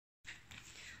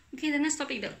Okay, the next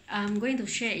topic that I'm going to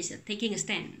share is taking a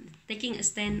stand. Taking a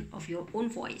stand of your own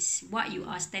voice, what you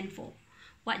are stand for,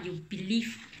 what you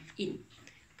believe in.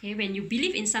 Okay, when you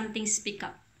believe in something, speak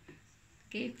up.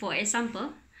 Okay, for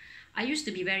example, I used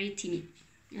to be very timid,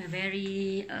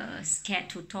 very scared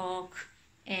to talk,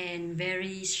 and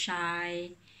very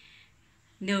shy,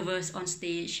 nervous on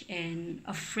stage, and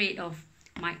afraid of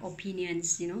my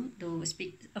opinions. To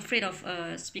speak, afraid of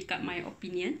speak up my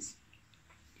opinions.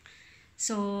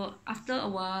 So after a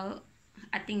while,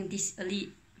 I think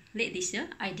late this year,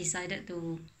 I decided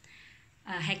to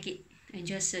hack it and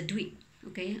just do it.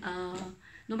 Okay,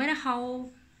 no matter how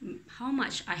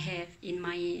much I have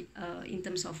in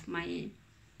terms of my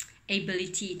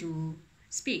ability to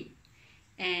speak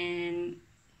and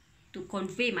to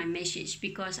convey my message,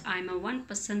 because I'm a one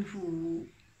person who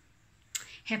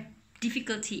have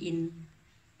difficulty in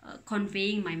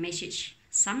conveying my message.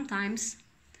 Sometimes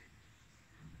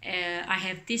I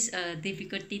have this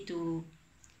difficulty to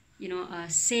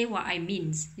say what I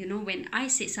mean. When I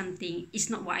say something, it's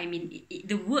not what I mean.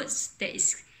 The words that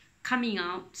is coming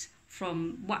out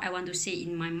from what I want to say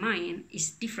in my mind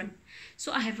is different.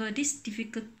 So I have this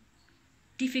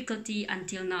difficulty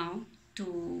until now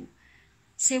to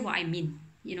say what I mean.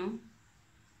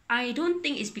 I don't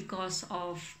think it's because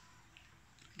of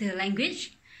the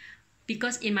language,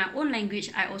 because in my own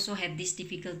language I also have this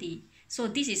difficulty. So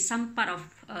this is some part of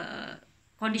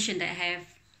condition that I have.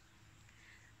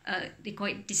 They call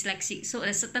it dyslexic. So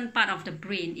a certain part of the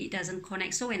brain, it doesn't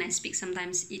connect. So when I speak,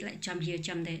 sometimes it like jump here,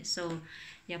 jump there. So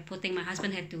yeah, poor thing, my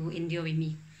husband had to endure with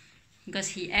me, because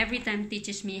he every time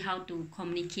teaches me how to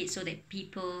communicate so that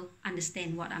people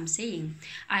understand what I'm saying.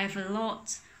 I have a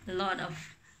lot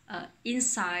of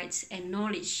insights and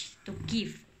knowledge to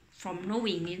give from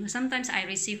knowing. Sometimes I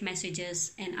receive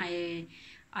messages and I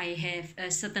have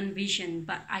a certain vision,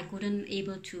 but I'm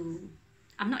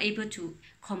not able to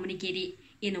communicate it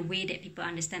in a way that people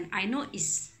understand. I know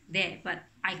it's there, but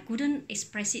I couldn't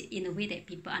express it in a way that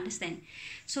people understand.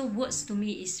 So words to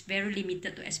me is very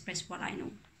limited to express what I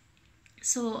know.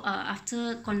 So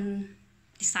after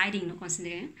deciding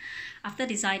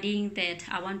that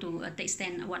I want to take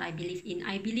stand what I believe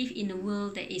in a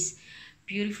world that is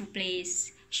beautiful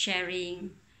place,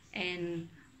 sharing, and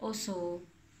also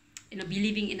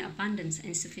believing in abundance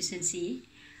and sufficiency.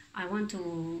 I want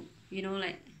to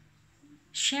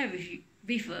share with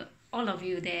all of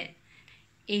you that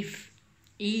if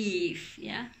we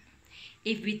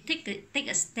take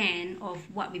a stand of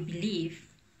what we believe,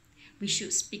 we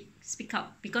should speak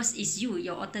up, because it's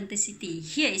your authenticity.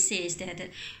 Here it says that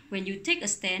when you take a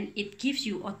stand, it gives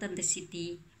you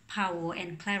authenticity, power,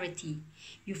 and clarity.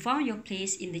 You found your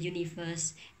place in the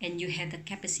universe, and you have the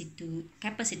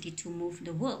capacity to move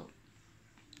the world.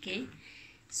 Okay,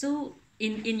 so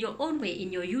in your own way,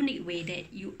 in your unique way,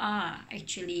 that you are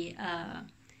actually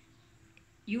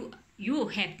you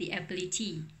have the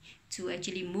ability to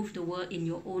actually move the world in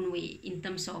your own way, in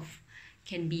terms of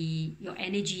can be your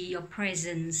energy, your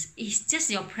presence. It's just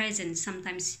your presence.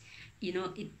 Sometimes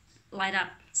it light up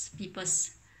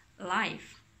people's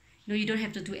life. You don't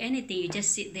have to do anything. You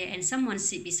just sit there and someone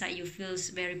sit beside you, feels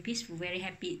very peaceful, very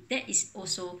happy. That is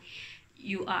also,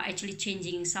 you are actually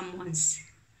changing someone's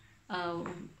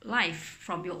life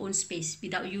from your own space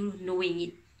without you knowing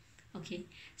it. Okay,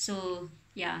 so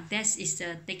yeah, that is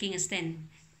the taking a stand.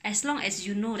 As long as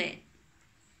you know that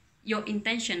your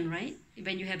intention, right?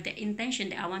 When you have the intention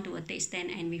that I want to take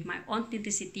stand, and with my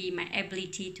authenticity, my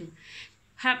ability to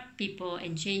help people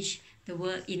and change the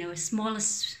world in a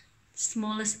smallest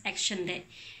action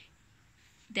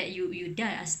that you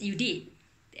did,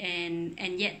 and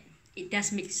yet it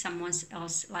does make someone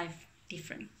else's life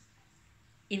different.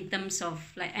 In terms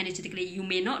of like energetically, you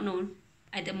may not know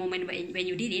at the moment when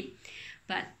you did it,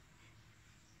 but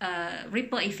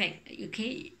ripple effect.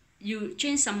 Okay, you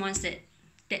change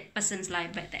that person's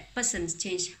life, but that person's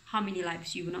change how many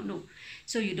lives you will not know.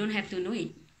 So you don't have to know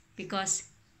it, because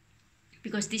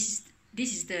this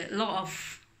is the law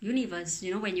of universe.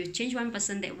 When you change one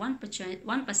person, that one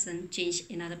person change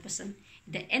another person,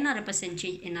 that another person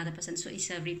change another person. So it's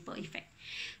a ripple effect.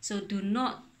 So do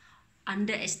not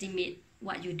underestimate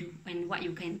what you do and what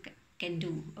you can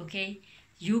do. Okay,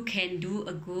 you can do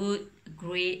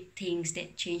great things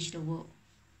that change the world.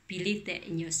 Believe that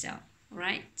in yourself.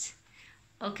 Right?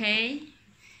 Okay,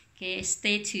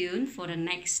 stay tuned for the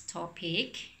next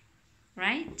topic.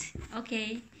 Right?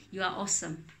 Okay, you are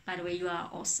awesome. By the way, you are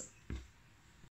awesome.